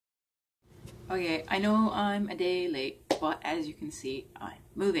Okay, I know I'm a day late, but as you can see, I'm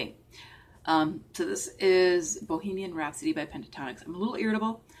moving. So this is Bohemian Rhapsody by Pentatonix. I'm a little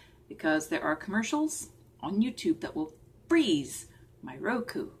irritable because there are commercials on YouTube that will freeze my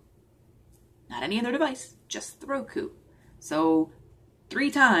Roku. Not any other device, just the Roku. So 3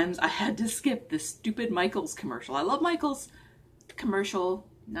 times I had to skip this stupid Michaels commercial. I love Michaels. The commercial,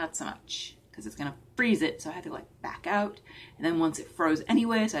 not so much, because it's gonna freeze it. So I had to like back out, and then once it froze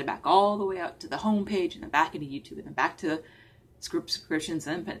anyway, so I'd back all the way out to the home page, and then back into YouTube, and then back to subscriptions,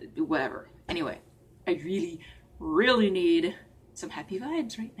 and then whatever. Anyway, I really, really need some happy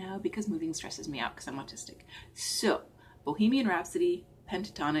vibes right now because moving stresses me out because I'm autistic. So, Bohemian Rhapsody,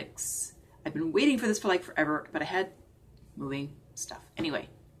 Pentatonix. I've been waiting for this for like forever, but I had moving stuff. Anyway,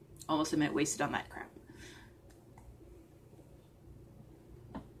 almost a minute wasted on that crap.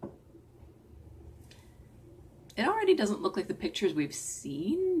 It already doesn't look like the pictures we've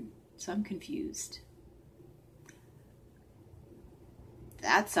seen, so I'm confused.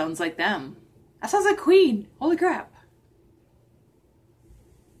 That sounds like them. That sounds like Queen. Holy crap.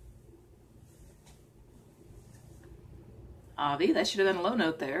 Avi, that should have been a low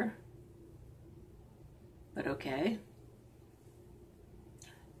note there. But okay.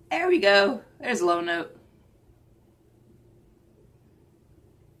 There we go. There's a low note.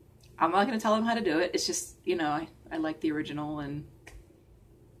 I'm not going to tell him how to do it. It's just, you know, I like the original and...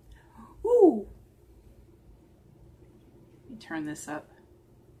 Ooh! Let me turn this up.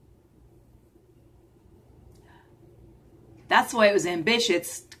 That's why it was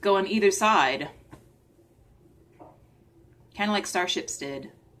ambitious to go on either side. Kind of like Starships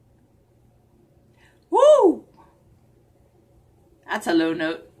did. Woo! That's a low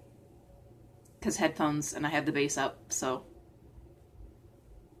note. Because headphones and I have the bass up, so...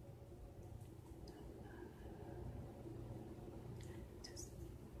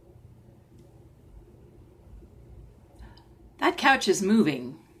 That couch is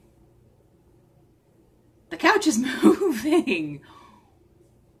moving. The couch is moving.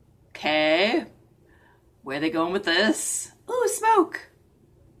 Okay. Where are they going with this? Ooh, smoke.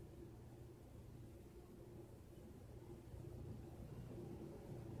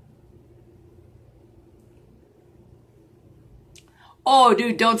 Oh,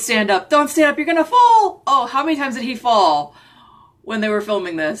 dude, don't stand up. Don't stand up. You're gonna fall. Oh, how many times did he fall when they were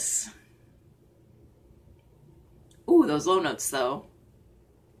filming this? Ooh, those low notes, though.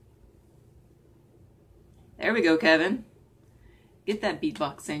 There we go, Kevin. Get that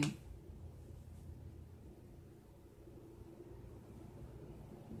beatboxing.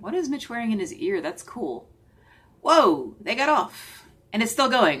 What is Mitch wearing in his ear? That's cool. Whoa, they got off. And it's still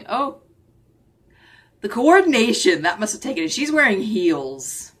going. Oh. The coordination, that must have taken it. She's wearing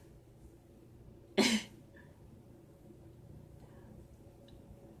heels.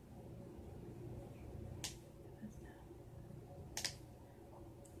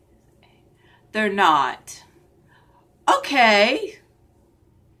 They're not. Okay.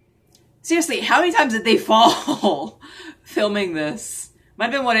 Seriously, how many times did they fall filming this? Might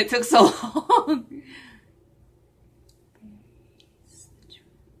have been when it took so long.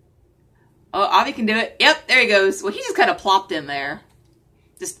 Oh, Avi can do it. Yep, there he goes. Well, he just kind of plopped in there.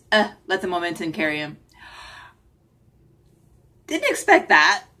 Just let the momentum carry him. Didn't expect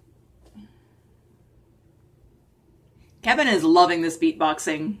that. Kevin is loving this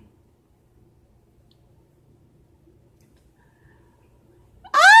beatboxing.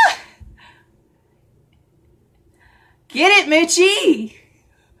 Get it, Mitchie!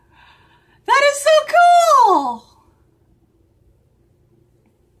 That is so cool!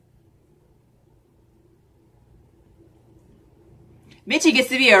 Mitchie gets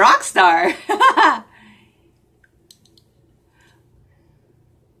to be a rock star.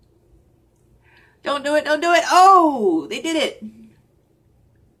 Don't do it, don't do it. Oh, they did it.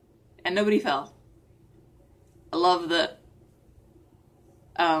 And nobody fell. I love the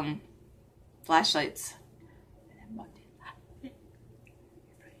flashlights.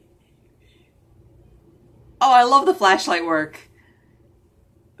 Oh, I love the flashlight work.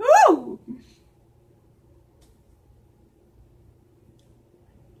 Woo!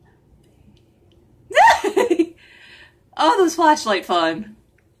 Oh, those flashlight fun.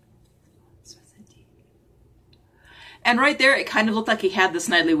 And right there, it kind of looked like he had the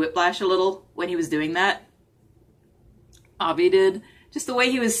Snidely Whiplash a little when he was doing that. Avi did. Just the way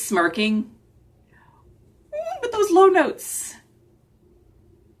he was smirking. With those low notes.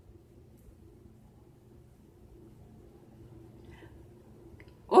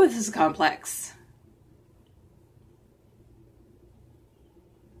 Oh, this is complex.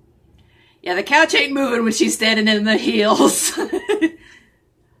 Yeah, the couch ain't moving when she's standing in the heels.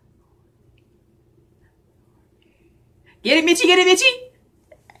 Get it, Mitchie, get it, Mitchie.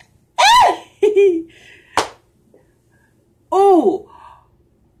 Oh,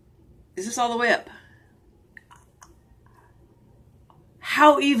 is this all the way up?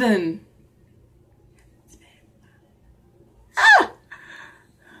 How even? Ah!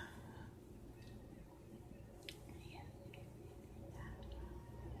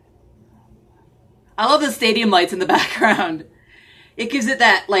 I love the stadium lights in the background. It gives it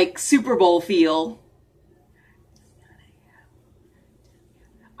that, like, Super Bowl feel.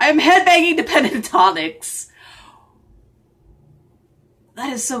 I'm headbanging to Pentatonix.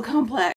 That is so complex.